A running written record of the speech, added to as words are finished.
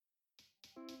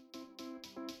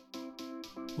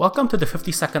Welcome to the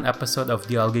 52nd episode of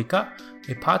Dialogika,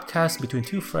 a podcast between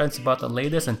two friends about the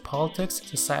latest in politics,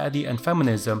 society, and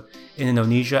feminism in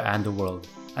Indonesia and the world.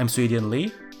 I'm Sweden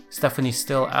Lee. Stephanie's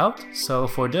still out, so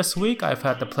for this week, I've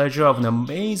had the pleasure of an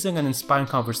amazing and inspiring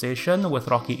conversation with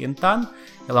Rocky Intan,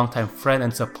 a longtime friend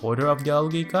and supporter of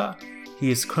Dialogika.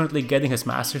 He is currently getting his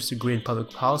master's degree in public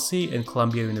policy in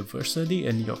Columbia University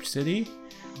in New York City.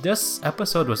 This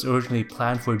episode was originally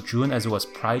planned for June as it was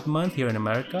Pride Month here in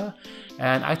America,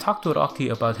 and I talked to Rocky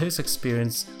about his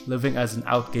experience living as an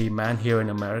out gay man here in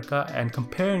America and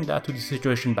comparing that to the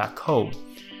situation back home.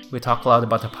 We talk a lot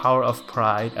about the power of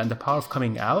pride and the power of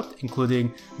coming out,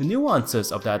 including the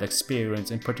nuances of that experience,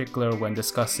 in particular when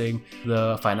discussing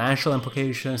the financial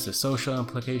implications, the social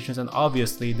implications, and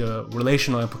obviously the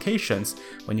relational implications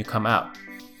when you come out.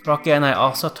 Rocky and I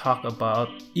also talk about,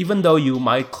 even though you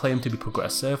might claim to be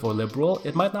progressive or liberal,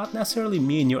 it might not necessarily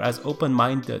mean you're as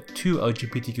open-minded to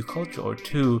LGBTQ culture or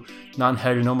to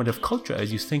non-heteronormative culture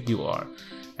as you think you are.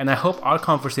 And I hope our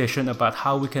conversation about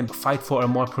how we can fight for a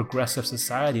more progressive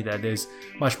society that is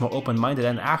much more open-minded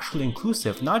and actually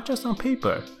inclusive, not just on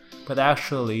paper, but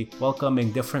actually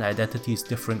welcoming different identities,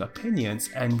 different opinions,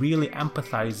 and really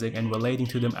empathizing and relating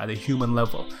to them at a human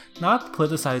level. Not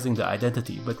politicizing the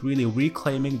identity, but really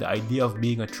reclaiming the idea of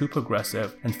being a true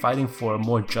progressive and fighting for a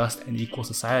more just and equal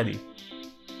society.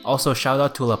 Also, shout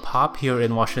out to La Pop here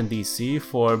in Washington, D.C.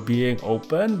 for being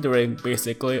open during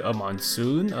basically a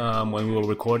monsoon when we were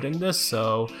recording this.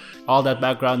 So all that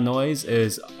background noise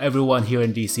is everyone here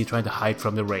in D.C. trying to hide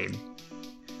from the rain.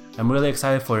 I'm really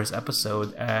excited for this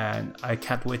episode and I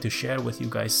can't wait to share with you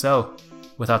guys. So,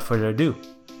 without further ado,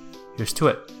 here's to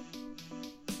it.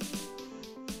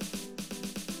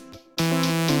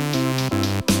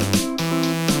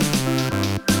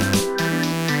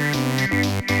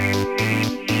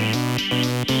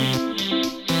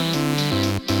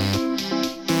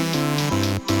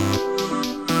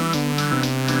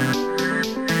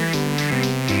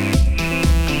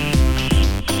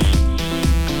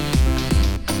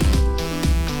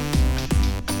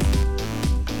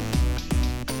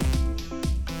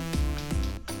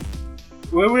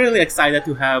 We're really excited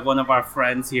to have one of our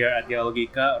friends here at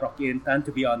Dialogika, Rocky Intan,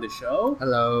 to be on the show.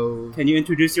 Hello. Can you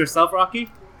introduce yourself, Rocky?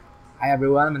 Hi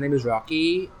everyone, my name is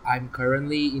Rocky. I'm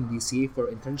currently in DC for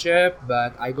internship,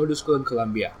 but I go to school in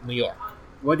Columbia, New York.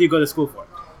 What do you go to school for?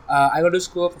 I go to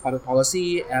school for public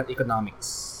policy and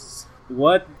economics.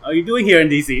 What are you doing here in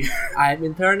DC? I'm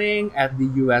interning at the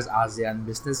US ASEAN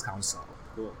Business Council.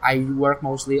 Cool. I work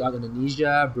mostly on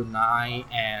Indonesia, Brunei,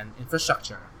 and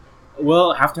infrastructure.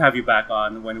 We'll have to have you back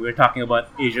on when we're talking about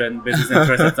Asian business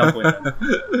interests at some point.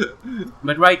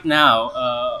 But right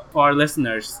now, for our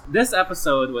listeners, this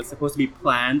episode was supposed to be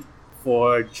planned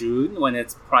for June when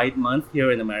it's Pride Month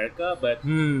here in America. But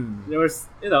there was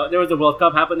the World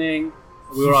Cup happening.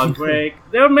 We were on break.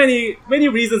 There are many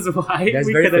reasons why That's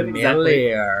we very couldn't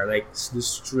familiar. exactly. Like the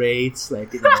straits,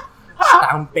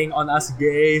 stamping on us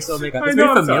gays. Oh my god, it's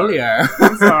very familiar.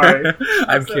 I'm sorry.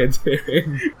 I'm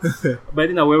kidding.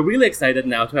 But we're really excited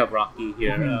now to have Rocky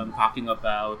here talking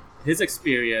about his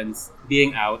experience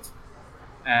being out.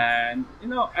 And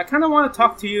I kind of want to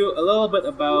talk to you a little bit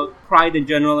about pride in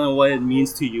general and what it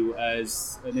means to you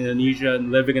as an Indonesian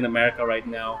living in America right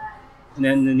now. An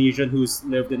Indonesian who's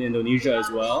lived in Indonesia as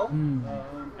well.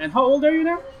 And how old are you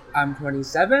now? I'm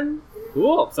 27.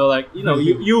 Cool. So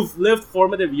you've lived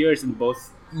formative years in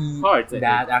both parts.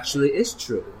 That actually is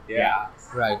true. Yeah.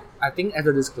 Right. I think as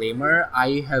a disclaimer,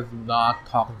 I have not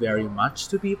talked very much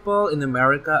to people in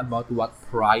America about what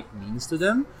pride means to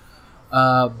them.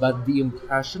 But the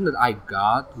impression that I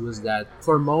got was that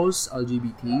for most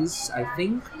LGBTs, I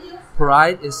think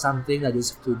pride is something that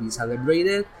is to be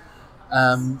celebrated,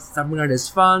 something that is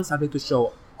fun, something to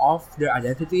show off their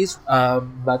identities.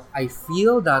 But I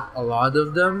feel that a lot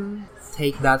of them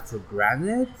take that for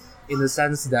granted, in the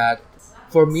sense that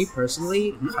for me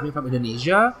personally, coming from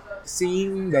Indonesia,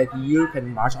 seeing that you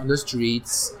can march on the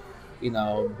streets,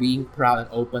 being proud and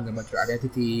open about your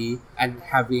identity, and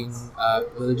having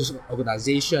religious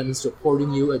organizations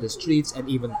supporting you at the streets, and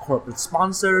even corporate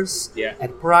sponsors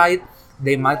at Pride,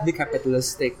 they might be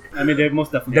capitalistic. I mean, they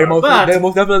most definitely They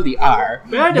most definitely are.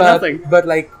 Nothing. But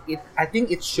I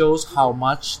think it shows how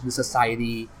much the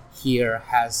society here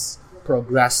has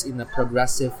progressed in a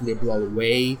progressive liberal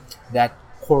way, that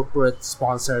corporate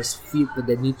sponsors feel that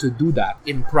they need to do that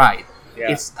in Pride.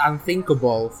 Yeah. It's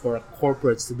unthinkable for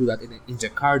corporates to do that in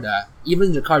Jakarta.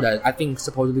 Even Jakarta, I think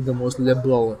supposedly the most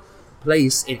liberal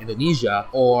place in Indonesia,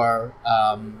 or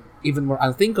even more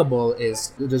unthinkable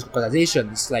is the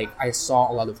organizations. Like I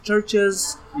saw a lot of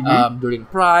churches during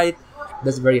Pride.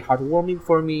 That's very heartwarming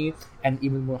for me. And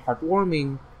even more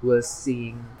heartwarming was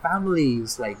seeing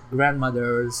families like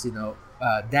grandmothers,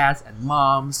 dads and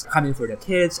moms coming for their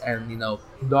kids, and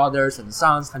daughters and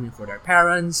sons coming for their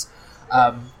parents.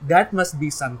 That must be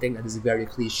something that is very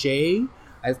cliche,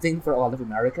 I think, for a lot of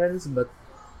Americans. But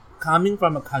coming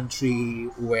from a country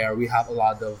where we have a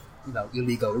lot of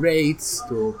illegal raids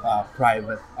to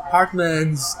private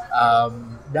apartments,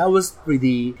 that was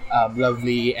pretty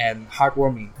lovely and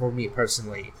heartwarming for me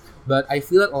personally. But I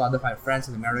feel that a lot of my friends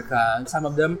in America, some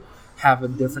of them have a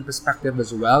different perspective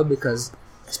as well, because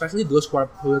especially those who are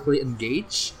politically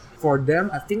engaged, for them,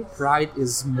 I think Pride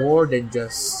is more than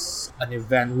just an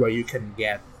event where you can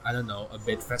get, I don't know, a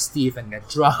bit festive and get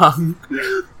drunk.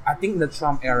 I think the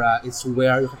Trump era is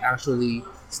where you can actually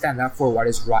stand up for what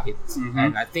is right.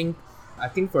 And I think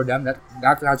for them that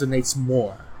resonates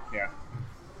more. Yeah.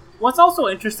 What's also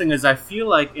interesting is I feel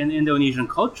like in Indonesian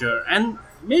culture, and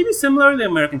maybe similarly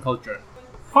American culture,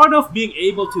 part of being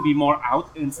able to be more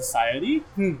out in society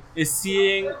is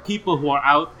seeing people who are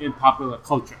out in popular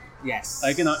culture. Yes.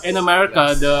 Like, in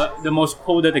America, the most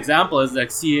quoted example is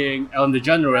like seeing Ellen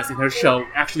DeGeneres in her show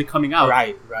actually coming out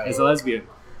as a lesbian.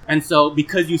 And so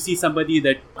because you see somebody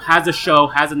that has a show,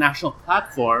 has a national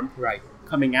platform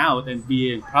coming out and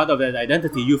being proud of that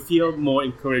identity, you feel more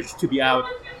encouraged to be out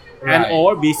and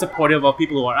or be supportive of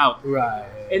people who are out.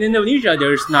 In Indonesia,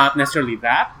 there's not necessarily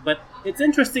that, but it's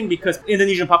interesting because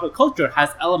Indonesian popular culture has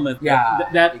elements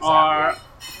that are,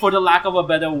 for the lack of a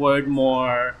better word,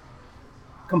 more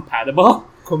compatible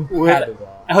with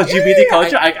LGBT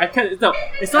culture. I can't. No,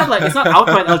 it's not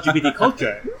outright LGBT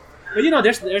culture, but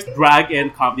there's drag in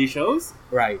comedy shows,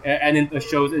 and in the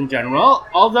shows in general.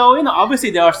 Although obviously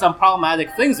there are some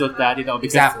problematic things with that,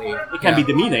 because it can be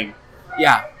demeaning.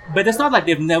 But it's not like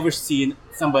they've never seen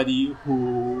somebody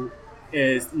who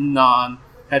is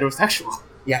non-heterosexual.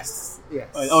 Yes.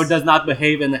 Or does not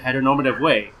behave in a heteronormative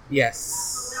way. Yes.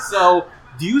 So,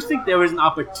 do you think there is an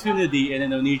opportunity in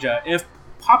Indonesia if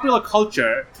popular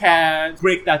culture can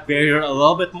break that barrier a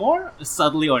little bit more,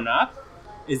 subtly or not?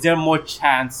 Is there more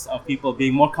chance of people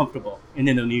being more comfortable in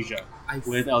Indonesia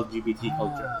with LGBT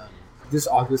culture? This is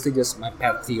obviously just my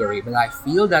pet theory, but I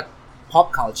feel that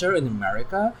pop culture in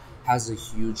America has a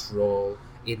huge role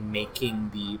in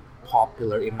making the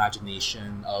popular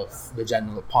imagination of the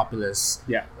general populace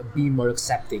be more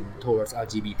accepting towards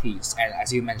LGBTs. And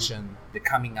as you mentioned, the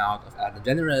coming out of Ellen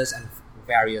DeGeneres and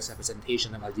various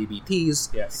representation of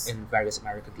LGBTs in various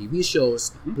American TV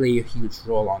shows play a huge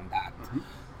role on that.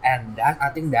 And I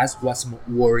think that's what's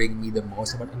worrying me the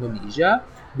most about Indonesia,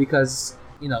 because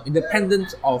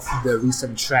independent of the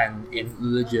recent trend in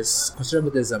religious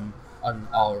conservatism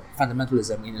or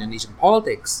fundamentalism in Indonesian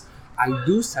politics, I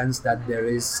do sense that there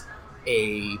is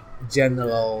a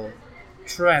general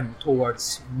trend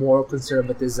towards more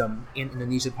conservatism in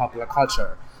Indonesian popular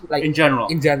culture. Like in general,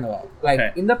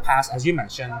 like in the past, as you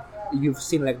mentioned, you've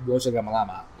seen like Doja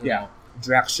Gamalama,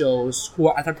 drag shows who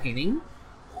are entertaining,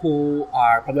 who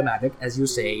are problematic, as you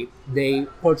say. They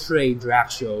portray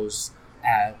drag shows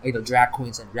as drag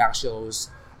queens and drag shows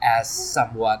as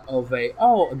somewhat of a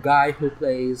guy who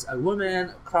plays a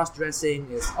woman cross-dressing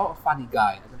is a funny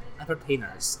guy,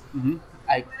 entertainers.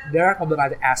 Like there are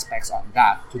problematic aspects on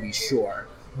that, to be sure,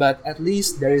 but at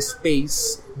least there is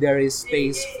space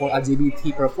for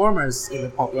LGBT performers in the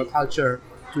popular culture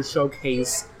to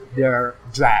showcase their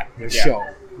drag, their show,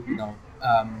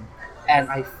 and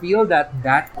I feel that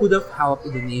could have helped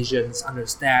Indonesians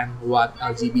understand what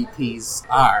LGBTs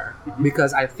are,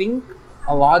 because I think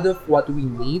a lot of what we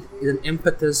need is an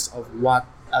impetus of what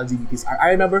LGBTs are. I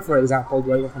remember, for example,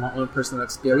 going from my own personal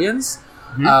experience,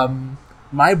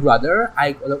 my brother,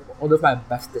 one of my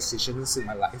best decisions in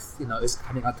my life, is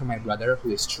coming out to my brother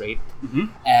who is straight,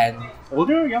 and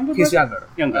older, younger. He's younger.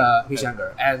 He's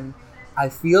younger, and I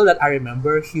feel that I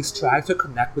remember he's trying to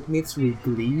connect with me through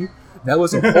Glee. That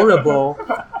was a horrible,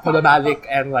 problematic,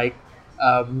 and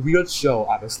weird show,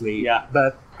 honestly.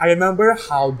 But I remember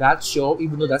how that show,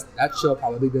 even though that show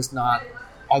probably does not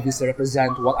obviously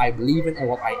represent what I believe in or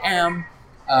what I am,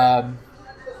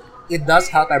 it does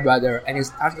help my brother, and it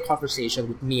starts the conversation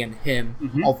with me and him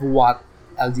of what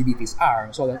LGBTs are.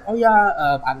 So like,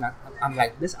 I'm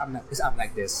like this, I'm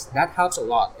like this. That helps a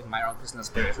lot in my own personal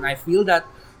experience, and I feel that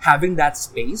having that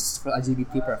space for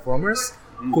LGBT performers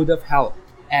could have helped.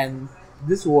 And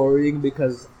this is worrying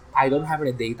because I don't have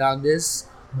any data on this,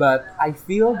 but I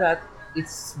feel that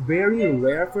it's very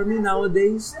rare for me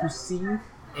nowadays to see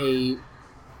a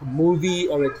movie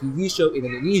or a TV show in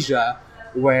Indonesia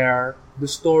where the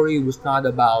story was not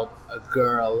about a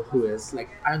girl who is like,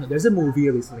 I don't know. There's a movie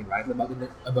recently, right, about an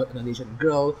Indonesian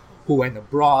girl who went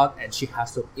abroad and she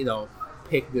has to,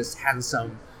 pick this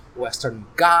handsome Western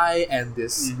guy and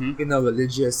this,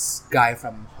 religious guy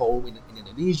from home in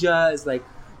Indonesia. It's like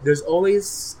there's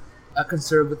always a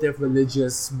conservative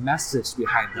religious message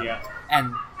behind them,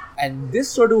 and this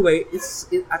sort of way,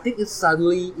 I think it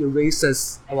subtly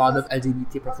erases a lot of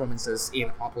LGBT performances in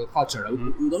popular culture.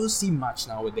 We don't see much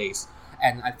nowadays,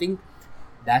 and I think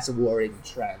that's a worrying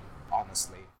trend,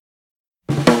 honestly.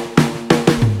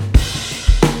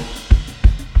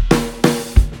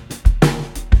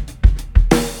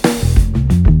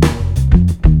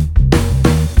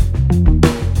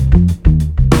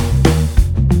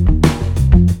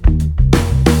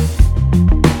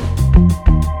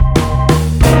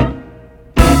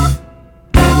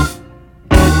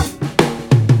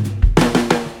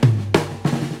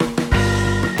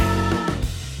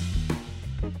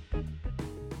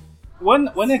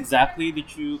 When exactly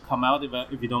did you come out,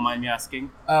 if you don't mind me asking?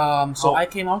 So I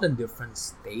came out in different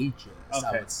stages,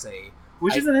 I would say.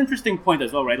 Which is an interesting point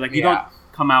as well, right? Like, you don't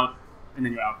come out and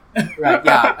then you're out. Right,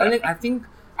 yeah. I think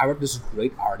I wrote this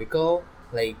great article.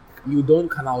 Like, you don't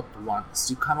come out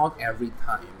once. You come out every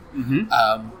time.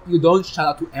 You don't shout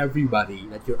out to everybody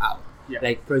that you're out. Yeah.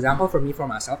 Like, for example, for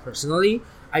myself personally,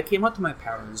 I came out to my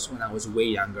parents when I was way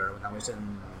younger, when I was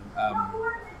in...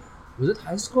 was it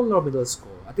high school or middle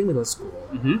school? I think middle school.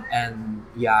 And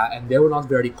they were not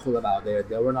very cool about it.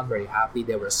 They were not very happy.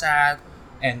 They were sad.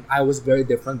 And I was very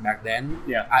different back then.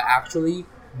 Yeah. I actually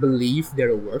believed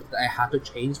their work that I had to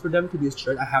change for them to be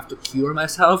straight. I have to cure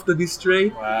myself to be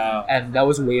straight. Wow. And that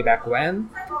was way back when.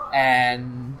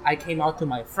 And I came out to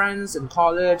my friends in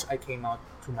college. I came out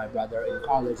to my brother in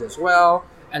college as well.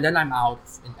 And then I'm out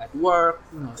at work,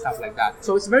 stuff like that.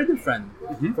 So it's very different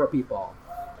for people.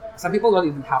 Some people don't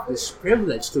even have this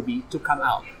privilege to come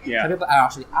out. Yeah. Some people are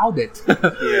actually outed.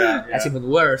 That's even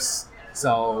worse.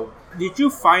 So, did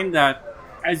you find that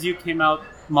as you came out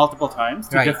multiple times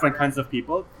to different kinds of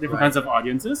people, different kinds of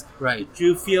audiences, did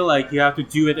you feel like you have to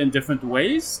do it in different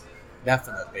ways?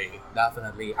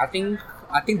 Definitely. I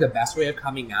think the best way of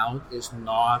coming out is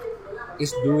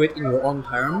do it in your own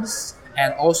terms,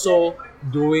 and also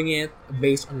doing it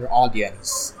based on your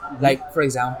audience. Like, for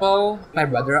example, my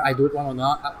brother, I do it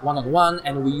one-on-one,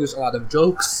 and we use a lot of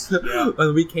jokes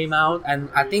when we came out, and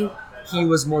I think he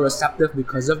was more receptive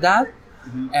because of that.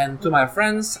 And to my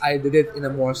friends, I did it in a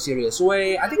more serious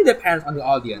way. I think it depends on the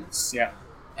audience.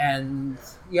 And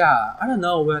I don't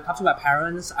know, when it comes to my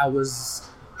parents, I was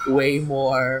way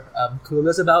more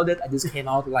clueless about it. I just came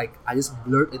out, like, I just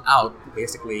blurted it out,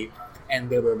 basically. And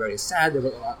they were very sad. There were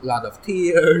a lot of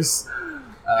tears.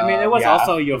 I mean, it was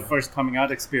also your first coming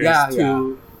out experience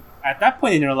at that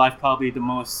point in your life, probably the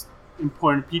most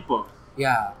important people.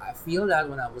 Yeah, I feel that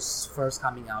when I was first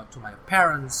coming out to my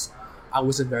parents, I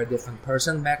was a very different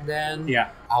person back then.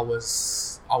 I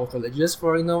was religious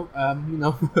for I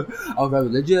was very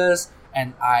religious,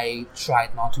 and I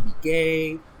tried not to be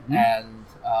gay, and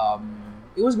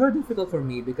it was very difficult for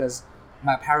me because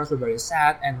my parents were very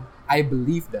sad, and I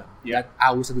believed them that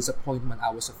I was a disappointment,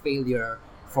 I was a failure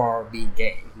for being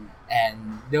gay.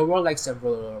 And there were like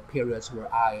several periods where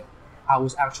I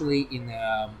was actually in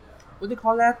what do you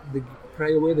call that? The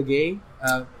pray away the gay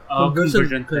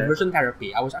conversion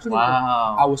therapy. I was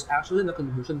actually in the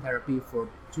conversion therapy for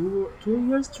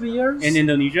 3 years in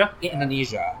Indonesia.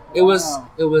 It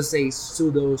was a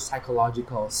pseudo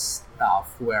psychological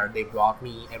stuff where they brought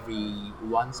me every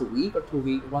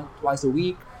twice a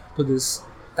week to this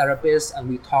therapist, and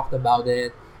we talked about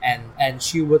it, and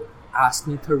she would ask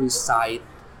me to recite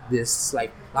this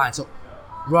like line. So,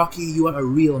 Rocky, you are a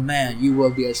real man. You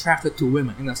will be attracted to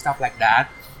women, stuff like that.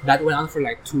 That went on for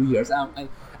like 2 years,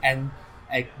 and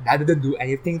that didn't do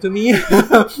anything to me,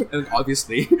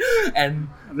 obviously. And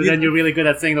then you're really good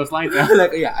at saying those lines.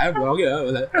 Like, I'm Rocky,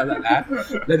 like that.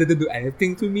 That didn't do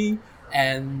anything to me,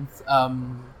 and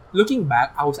looking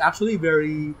back, I was actually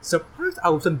very surprised. I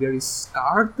wasn't very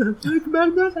scarred like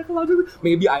back then psychologically.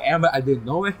 Maybe I am, but I didn't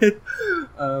know it.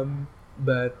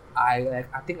 But I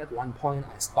think at one point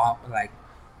I stopped. Like,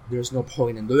 there's no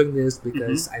point in doing this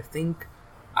because I think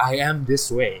I am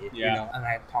this way. And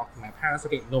I talked to my parents.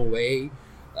 Okay, no way.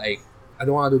 Like, I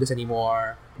don't want to do this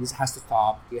anymore. This has to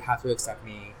stop. You have to accept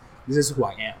me. This is who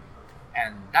I am.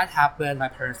 And that happened. My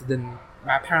parents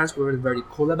weren't very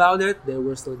cool about it. They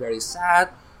were still very sad.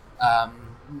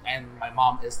 And my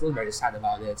mom is still very sad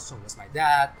about it. So was my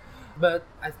dad. But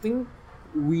I think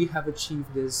we have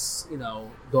achieved this,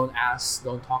 don't ask,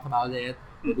 don't talk about it.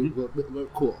 We're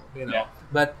cool,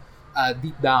 But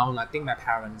deep down, I think my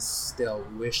parents still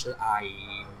wish that I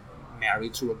marry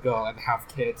to a girl and have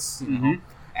kids, you know,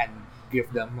 and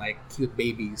give them like cute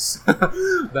babies.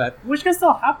 But which can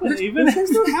still happen, even which can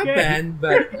still happen,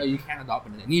 but you can't adopt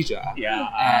in Indonesia. Yeah,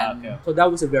 and okay. so that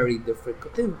was a very different.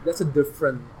 I think that's a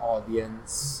different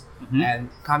audience. And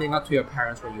coming out to your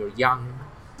parents when you're young.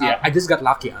 I just got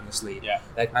lucky, honestly. Yeah.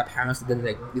 Like my parents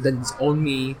didn't disown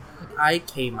me. I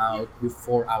came out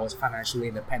before I was financially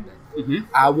independent.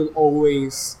 I will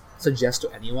always suggest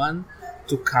to anyone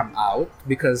to come out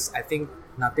because I think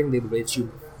nothing liberates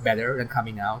you better than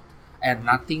coming out, and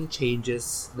nothing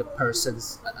changes the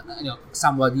person's,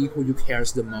 somebody who you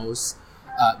cares the most,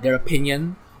 their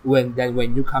opinion when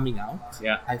you coming out.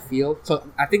 Yeah. I feel so.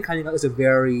 I think coming out is a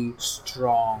very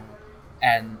strong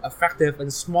and effective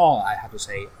and small, I have to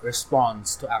say,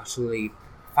 response to actually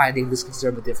fighting this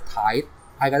conservative tide,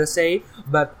 I gotta say.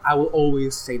 But I will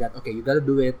always say that, okay, you gotta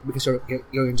do it because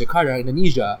you're in Jakarta,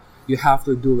 Indonesia. You have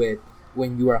to do it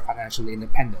when you are financially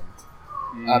independent.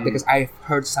 Because I've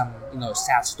heard some,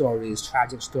 sad stories,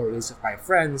 tragic stories of my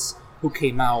friends who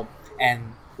came out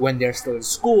and when they're still in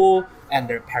school and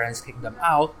their parents kick them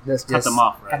out, cut them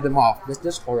off, right? Cut them off. That's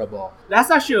just horrible. That's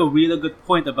actually a really good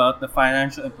point about the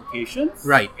financial implications.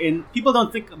 Right. People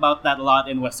don't think about that a lot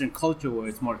in Western culture where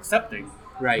it's more accepting.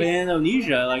 Right. But in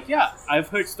Indonesia, I've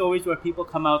heard stories where people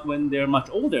come out when they're much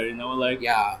older, in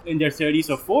their 30s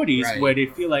or 40s, Right. where they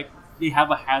feel like they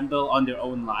have a handle on their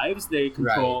own lives. They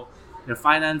control their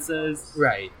finances.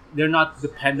 Right. They're not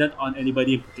dependent on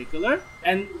anybody in particular.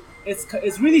 And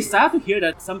it's really sad to hear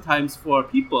that sometimes for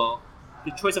people,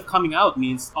 the choice of coming out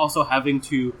means also having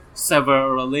to sever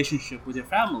a relationship with your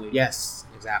family. Yes,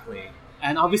 exactly.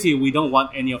 And obviously, we don't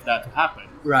want any of that to happen.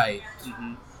 Right.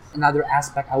 Another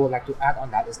aspect I would like to add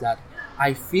on that is that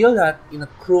I feel that in a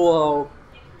cruel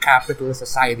capitalist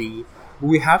society,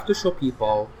 we have to show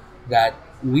people that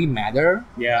we matter,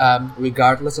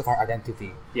 regardless of our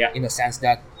identity. Yeah. In the sense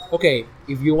that, okay,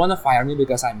 if you want to fire me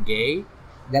because I'm gay,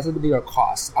 that's going to be your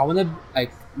cost.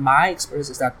 My experience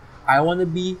is that I want to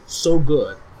be so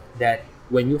good that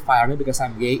when you fire me because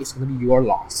I'm gay, it's going to be your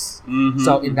loss.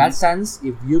 So in that sense,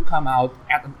 if you come out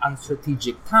at an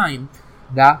unstrategic time,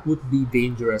 that would be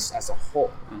dangerous as a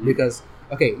whole. Because,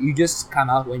 okay, you just come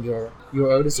out when you're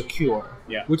already secure.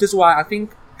 Yeah. Which is why I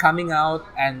think coming out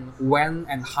and when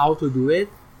and how to do it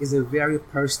is a very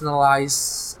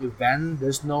personalized event.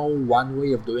 There's no one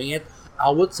way of doing it. I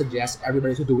would suggest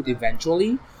everybody to do it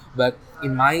eventually, but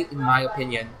in my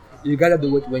opinion, you gotta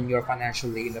do it when you're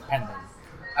financially independent.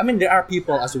 I mean, there are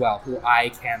people as well who I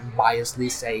can biasly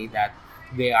say that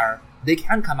they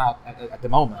can come out at the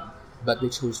moment, but they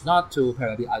choose not to,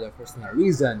 probably other personal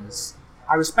reasons.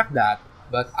 I respect that,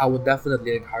 but I would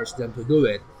definitely encourage them to do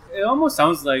it. It almost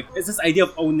sounds like it's this idea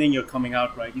of owning your coming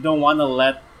out, right? You don't want to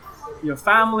let your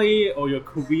family or your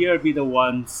career be the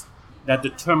ones that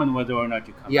determine whether or not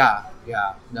you come out.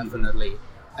 Yeah, definitely.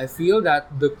 I feel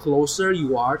that the closer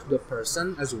you are to the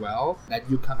person as well that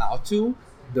you come out to,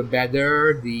 the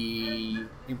better the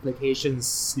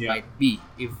implications might be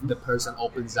if the person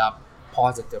opens up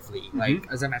positively. Like,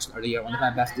 as I mentioned earlier, one of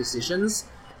my best decisions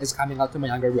is coming out to my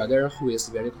younger brother, who is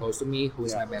very close to me, who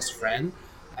is my best friend.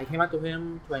 I came out to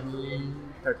him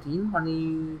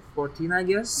 2014, I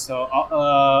guess. So,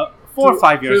 4 or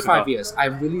 5 years ago. 4 or 5 years.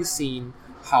 I've really seen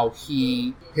how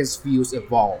his views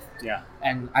evolved. Yeah.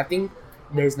 And I think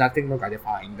there's nothing more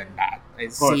gratifying than that.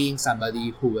 It's seeing somebody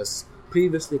who was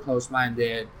previously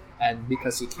close-minded, and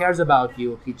because he cares about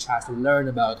you, he tries to learn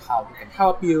about how he can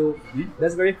help you.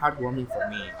 That's very heartwarming for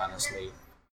me, honestly.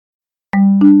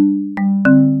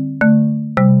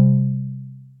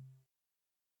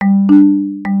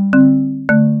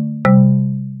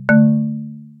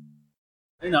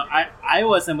 I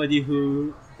was somebody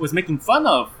who was making fun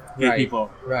of gay people.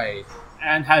 Right.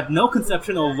 And had no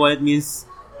conception of what it means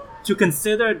to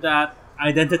consider that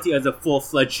identity as a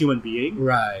full-fledged human being.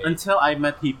 Right. Until I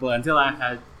met people, until I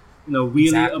had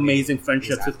really amazing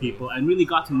friendships with people and really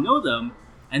got to know them.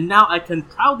 And now I can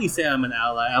proudly say I'm an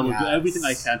ally. I will do everything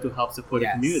I can to help support the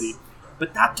community.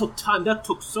 But that took time. That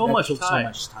took so much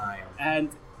time. And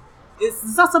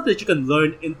it's not something that you can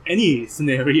learn in any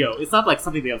scenario. It's not like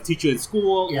something they'll teach you in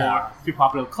school or through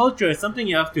popular culture. It's something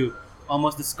you have to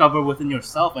almost discover within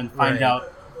yourself and find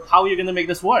out how you're going to make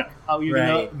this work. How you're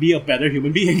going to be a better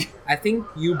human being. I think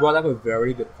you brought up a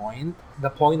very good point. The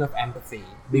point of empathy.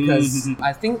 Because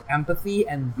I think empathy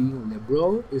and being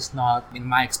liberal is not, in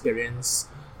my experience,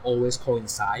 always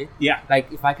coincide. Yeah.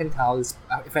 Like, if I can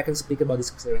speak about this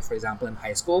experience, for example, in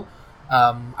high school,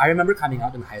 I remember coming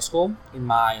out in high school, in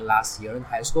my last year in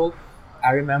high school,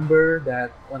 I remember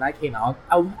that when I came out,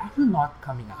 I was actually not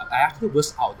coming out. I actually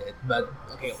was outed, but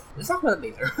okay, let's talk about it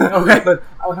later. Okay. But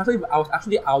I was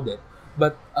actually outed.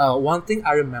 But one thing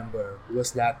I remember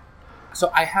was that,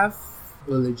 so I have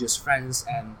religious friends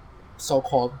and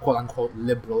so-called quote-unquote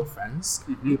liberal friends,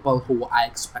 people who I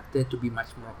expected to be much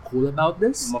more cool about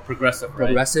this, More progressive, right?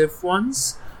 progressive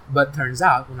ones. But turns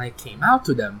out when I came out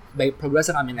to them, by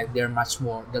progressive I mean like they're less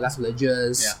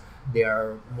religious. Yeah.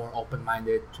 They're more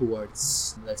open-minded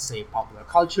towards, let's say, popular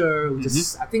culture, which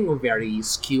is, I think, a very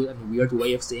skewed and weird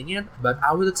way of saying it. But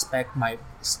I would expect my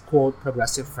quote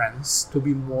progressive friends to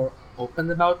be more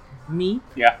open about me.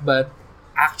 Yeah. But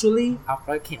actually,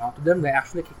 after I came out to them, they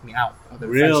actually kicked me out of the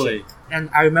Really? friendship. And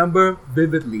I remember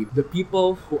vividly the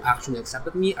people who actually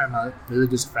accepted me are my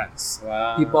religious friends.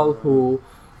 Wow. People who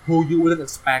you wouldn't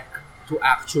expect to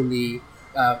actually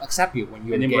accept you when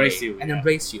you're And gay embrace you, and yeah.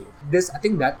 embrace you. This, I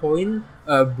think, that point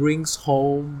brings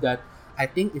home that I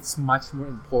think it's much more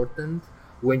important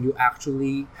when you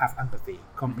actually have empathy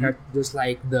compared to just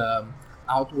like the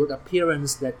outward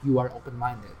appearance that you are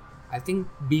open-minded. I think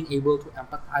being able to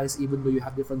empathize even though you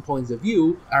have different points of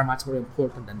view are much more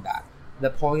important than that. The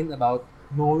point about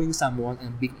knowing someone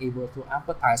and being able to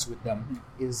empathize with them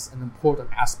is an important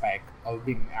aspect of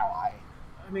being an ally.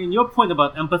 I mean, your point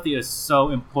about empathy is so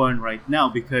important right now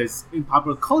because in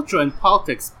popular culture and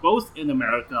politics, both in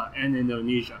America and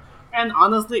Indonesia, and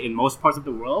honestly, in most parts of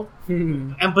the world,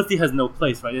 empathy has no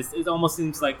place, right? It almost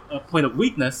seems like a point of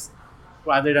weakness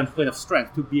rather than a point of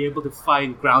strength to be able to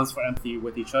find grounds for empathy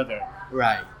with each other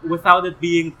Right. without it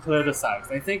being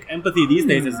politicized. I think empathy these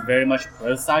days is very much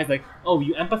politicized. Like, oh,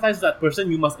 you empathize with that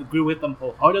person, you must agree with them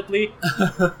wholeheartedly,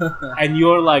 and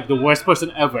you're like the worst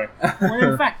person ever. When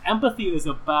in fact, empathy is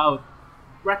about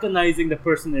recognizing the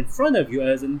person in front of you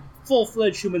as a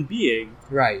full-fledged human being,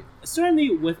 Right. certainly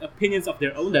with opinions of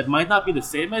their own that might not be the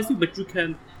same as you, but you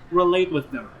can relate with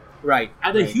them Right.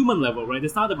 at a right. human level, right?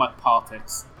 It's not about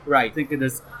politics. I Right. think it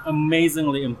is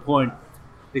amazingly important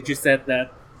that you said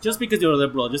that just because you're a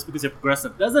liberal, just because you're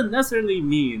progressive, doesn't necessarily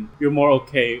mean you're more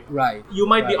okay. Right. You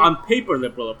might be Right. on paper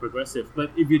liberal or progressive,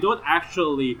 but if you don't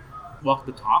actually walk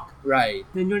the talk, Right.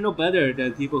 then you're no better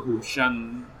than people who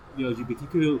shun the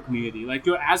LGBTQ community. Like,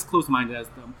 you're as close-minded as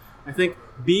them. I think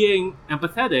being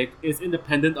empathetic is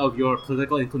independent of your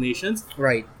political inclinations,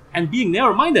 Right. and being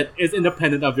narrow-minded is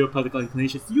independent of your political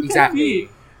inclinations. You can't be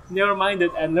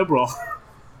narrow-minded and liberal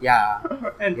Yeah.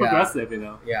 and Yeah. progressive, you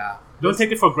know. Yeah. Don't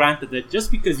take it for granted that just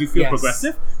because you feel Yes.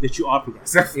 progressive, that you are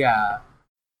progressive. Yeah.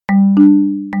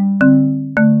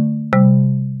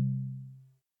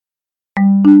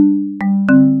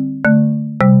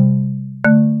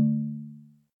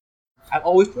 I've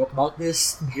always joked about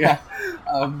this. Yeah.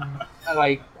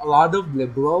 Like a lot of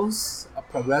liberals,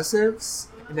 progressives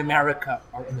in America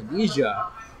or Indonesia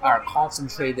are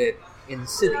concentrated in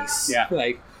cities. Yeah.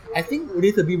 Like, I think we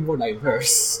need to be more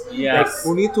diverse. Yes.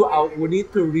 Like, we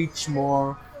need to reach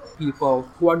more people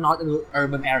who are not in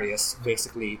urban areas,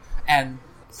 basically. And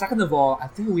second of all, I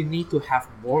think we need to have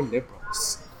more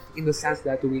liberals in the sense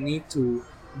that we need to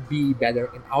be better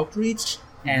in outreach.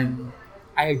 And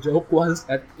I joke once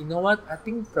that, you know what, I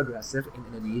think progressive in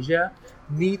Indonesia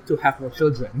need to have more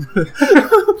children.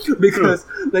 Because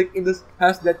like in the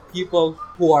sense that people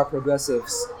who are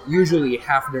progressives usually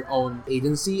have their own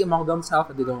agency among themselves,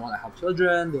 and they don't want to have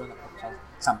children, they want to have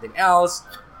something else,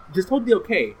 which is totally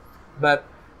okay. But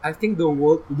I think the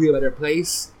world would be a better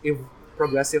place if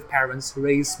progressive parents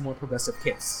raise more progressive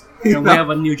kids. And we have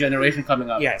a new generation coming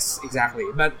up. Yes, exactly.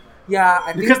 But yeah,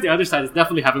 I think Because the other side is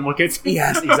definitely having more kids.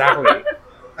 yes, exactly.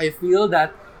 I feel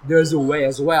that there's a way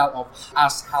as well of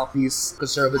us help these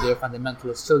conservative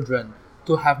fundamentalist children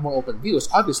to have more open views,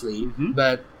 obviously,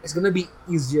 but it's going to be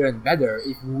easier and better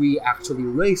if we actually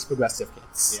raise progressive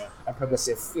kids and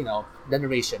progressive,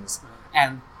 generations.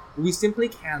 And we simply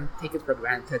can't take it for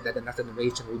granted that the next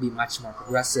generation will be much more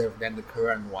progressive than the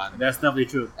current one. That's definitely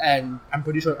true. And I'm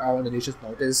pretty sure our Indonesians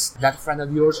noticed that friend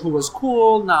of yours who was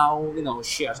cool now,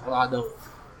 shares a lot of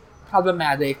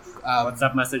problematic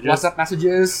WhatsApp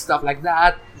messages, stuff like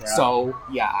that. Yeah. So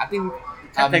yeah, I think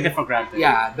Can't take it for granted.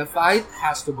 yeah, the fight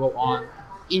has to go on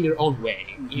in your own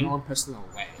way, in your own personal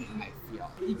way. I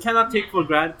feel. You cannot take for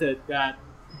granted that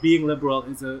being liberal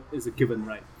is a given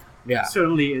right. Yeah.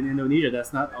 Certainly in Indonesia,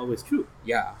 that's not always true.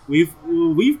 Yeah. We've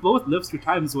both lived through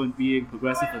times when being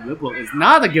progressive and liberal is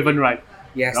not a given right.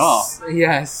 Yes. At all.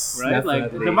 Yes. Right? Like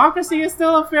Definitely. democracy is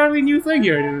still a fairly new thing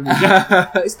here in Indonesia.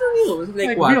 It's still new. It's like,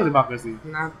 Real what? democracy.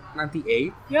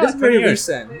 98? Yeah, It's 20 very years.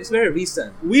 recent. It's very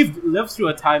recent. We've lived through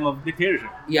a time of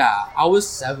dictatorship. Yeah, I was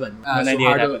 7. When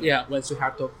 98 happened. When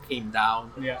Suharto came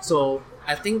down. Yeah. So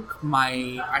I think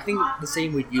the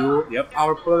same with you. Yep.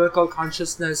 Our political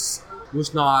consciousness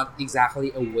was not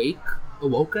exactly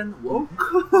awoken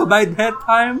by that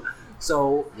time.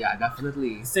 So yeah,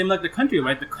 definitely. Same like the country,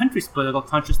 right? The country's political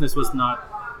consciousness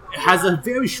it has a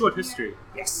very short history.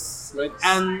 Yes. Right?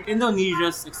 And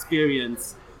Indonesia's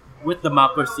experience with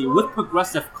democracy, with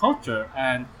progressive culture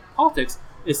and politics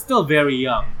is still very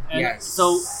young. And Yes.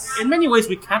 so in many ways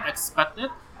we can't expect it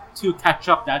to catch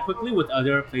up that quickly with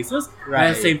other places. And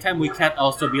at the Right. same time we can't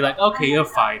also be like, okay, you're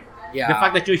fine. Yeah. The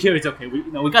fact that you're here is okay. We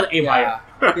gotta aim higher.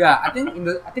 Yeah, I think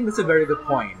that's a very good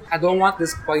point. I don't want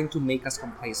this point to make us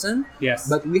complacent. Yes.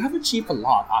 But we have achieved a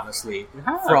lot, honestly. We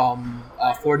have. From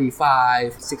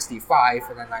 45, 65,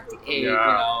 and then 98,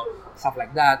 Yeah. stuff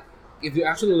like that. If you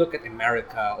actually look at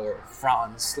America or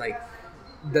France, like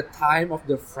the time of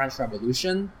the French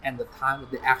Revolution and the time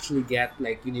that they actually get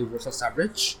like universal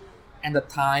suffrage, and the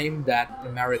time that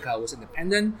America was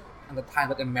independent, and the time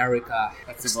that America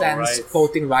Civil extends rights.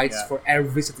 voting rights Yeah. for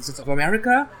every citizen of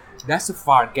America, that's a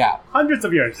far gap. Hundreds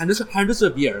of years. And this is hundreds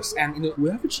of years, and we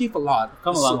have achieved a lot.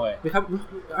 Come a long way. We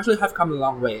actually have come a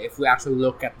long way if we actually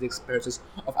look at the experiences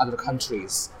of other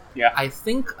countries. Yeah. I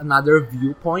think another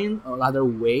viewpoint, another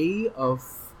way of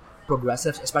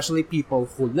progressives, especially people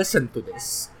who listen to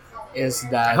this, is I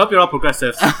that hope you're all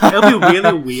progressives. It'll be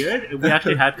really weird if we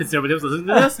actually had conservatives listening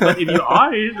to this, but if you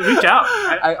are, you should reach out.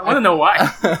 I want to know why.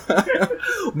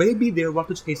 maybe they want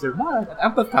to change their mind and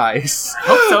empathize.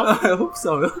 Hope so. I hope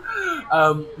so.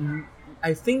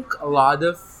 I think a lot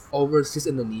of overseas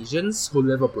Indonesians who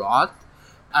live abroad,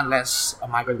 unless a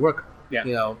migrant worker, Yeah.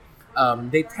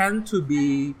 they tend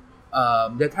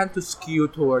to skew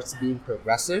towards being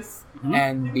progressive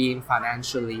and being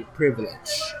financially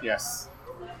privileged. Yes.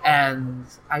 And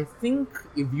I think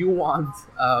if you want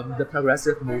the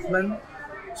progressive movement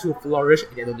to flourish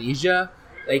in Indonesia,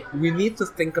 like we need to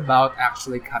think about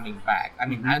actually coming back. I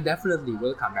mean, I definitely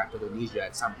will come back to Indonesia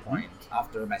at some point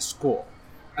after my school.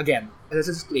 Again, as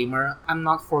a disclaimer, I'm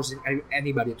not forcing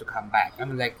anybody to come back. I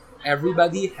mean, like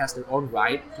everybody has their own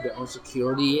right to their own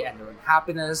security and their own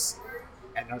happiness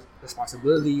and their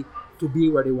responsibility to be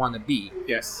where they want to be.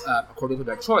 Yes. According to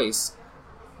their choice.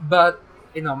 But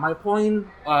my point,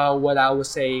 what I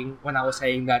was saying when I was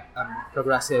saying that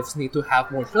progressives need to have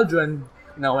more children,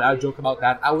 when I joke about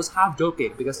that, I was half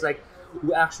joking because like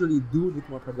we actually do need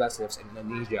more progressives in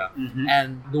Indonesia,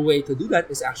 and the way to do that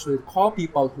is actually call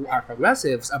people who are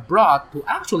progressives abroad to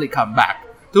actually come back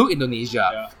to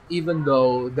Indonesia, even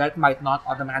though that might not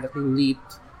automatically lead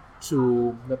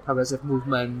to the progressive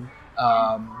movement,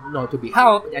 to be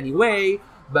helped in any way,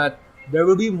 but there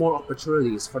will be more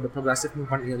opportunities for the progressive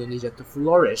movement in Indonesia to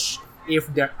flourish if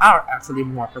there are actually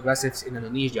more progressives in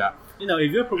Indonesia.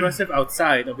 If you're progressive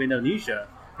outside of Indonesia,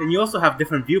 then you also have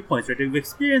different viewpoints, right? You've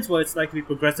experienced what it's like to be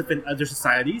progressive in other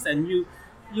societies, and you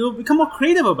become more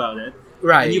creative about it.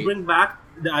 Right. And you bring back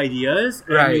the ideas,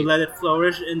 and you let it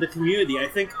flourish in the community. I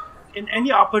think in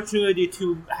any opportunity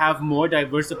to have more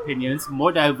diverse opinions,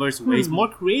 more diverse ways, more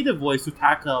creative ways to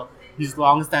tackle these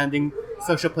long-standing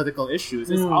social political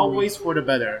issues is always for the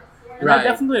better. And I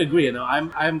definitely agree.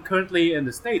 I'm currently in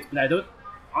the States, but I don't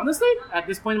honestly at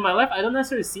this point in my life I don't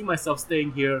necessarily see myself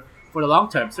staying here for the long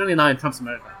term. Certainly not in Trump's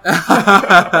America.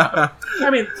 I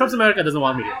mean, Trump's America doesn't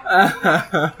want me here.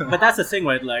 But that's the thing,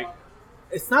 right? Like,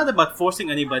 it's not about forcing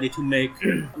anybody to make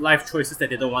life choices that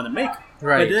they don't want to make.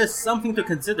 Right. But it is something to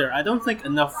consider. I don't think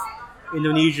enough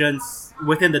Indonesians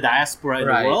within the diaspora in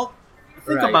the world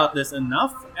think about this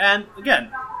enough. And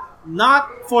again, not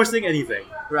forcing anything.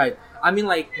 Right. I mean,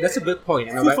 like, that's a good point.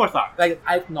 Food for thought. Like,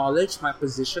 I acknowledge my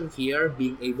position here,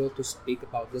 being able to speak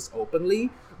about this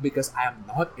openly, because I am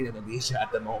not in Indonesia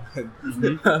at the moment.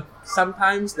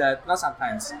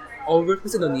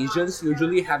 Overseas Indonesians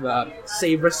usually have a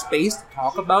safer space to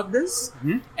talk about this.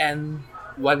 And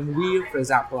when we, for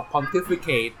example,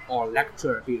 pontificate or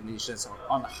lecture to Indonesians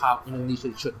on how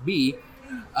Indonesia should be,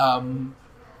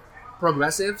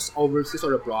 progressives overseas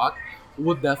or abroad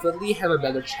would definitely have a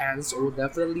better chance or would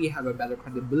definitely have a better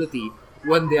credibility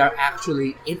when they are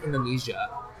actually in Indonesia,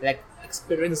 like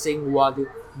experiencing what it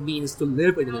means to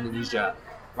live in Indonesia,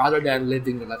 rather than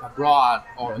living your life abroad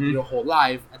or your whole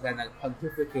life and then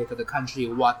pontificate to the country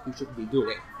what we should be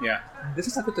doing. Yeah. This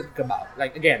is something to think about.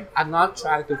 Like, again, I'm not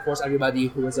trying to force everybody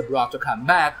who is abroad to come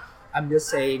back, I'm just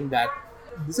saying that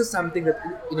this is something that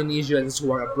Indonesians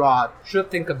who are abroad should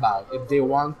think about if they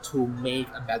want to make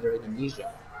a better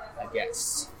Indonesia, I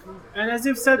guess. And as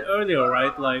you've said earlier,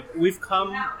 right, like we've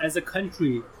come as a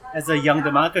country, as a young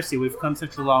democracy, we've come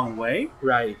such a long way.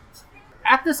 Right.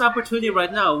 At this opportunity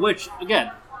right now, which,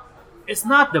 again, it's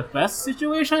not the best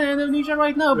situation in Indonesia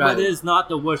right now, Right. but it is not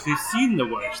the worst. We've seen the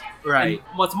worst. Right.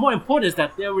 And what's more important is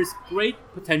that there is great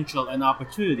potential and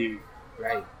opportunity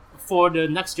Right. for the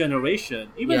next generation.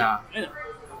 Even, Yeah. you know,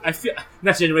 I feel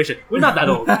next generation. We're not that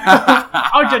old.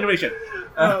 Our generation,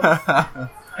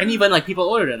 and even like people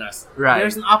older than us. Right.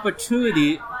 There's an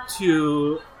opportunity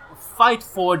to fight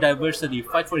for diversity,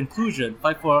 fight for inclusion,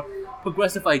 fight for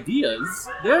progressive ideas.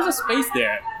 There's a space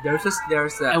there,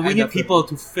 and we need people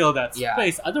to fill that Yeah.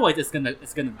 space. Otherwise, it's gonna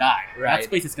die. That Right.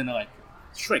 space is gonna like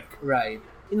shrink. Right.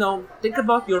 Think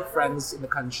about your friends in the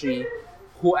country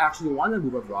who actually want to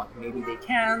move abroad. Maybe they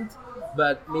can't,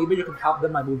 but maybe you can help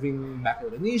them by moving back to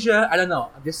Indonesia. I don't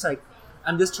know. I'm just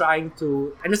trying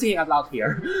to. I'm just thinking out loud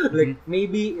here. Like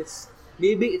maybe it's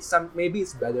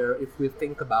better if we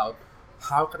think about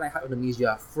how can I help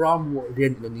Indonesia from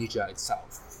within Indonesia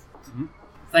itself.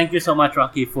 Thank you so much,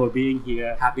 Rocky, for being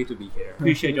here. Happy to be here.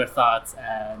 Appreciate your thoughts,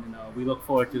 and we look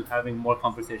forward to having more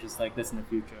conversations like this in the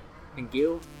future. Thank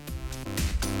you.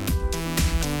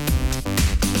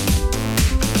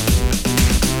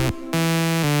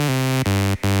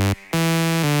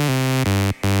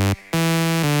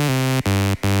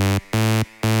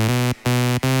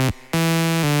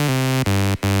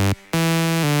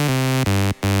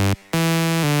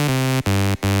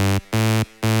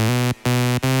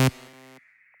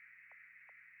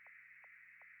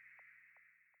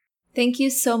 Thank you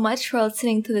so much for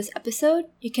listening to this episode.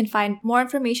 You can find more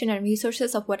information and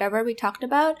resources of whatever we talked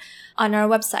about on our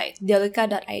website,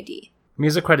 dialogika.id.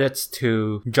 Music credits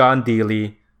to John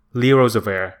Dealey, Lee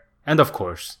Roosevelt, and of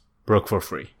course, Broke for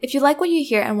Free. If you like what you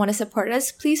hear and want to support us,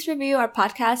 please review our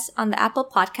podcast on the Apple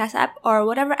Podcast app or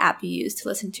whatever app you use to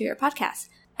listen to your podcast.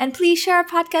 And please share our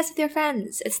podcast with your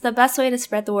friends. It's the best way to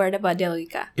spread the word about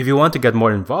Dialogika. If you want to get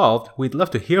more involved, we'd love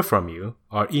to hear from you.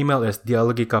 Our email is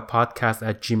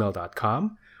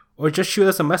dialogikapodcast@gmail.com, or just shoot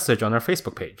us a message on our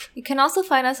Facebook page. You can also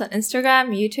find us on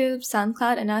Instagram, YouTube,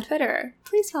 SoundCloud, and now Twitter.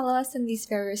 Please follow us in these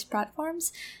various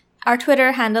platforms. Our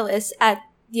Twitter handle is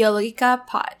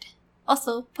 @dialogikapod.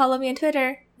 Also, follow me on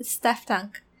Twitter. It's Steph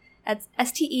Tank. That's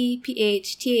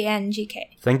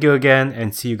STEPHTANGK. Thank you again,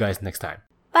 and see you guys next time.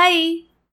 Bye!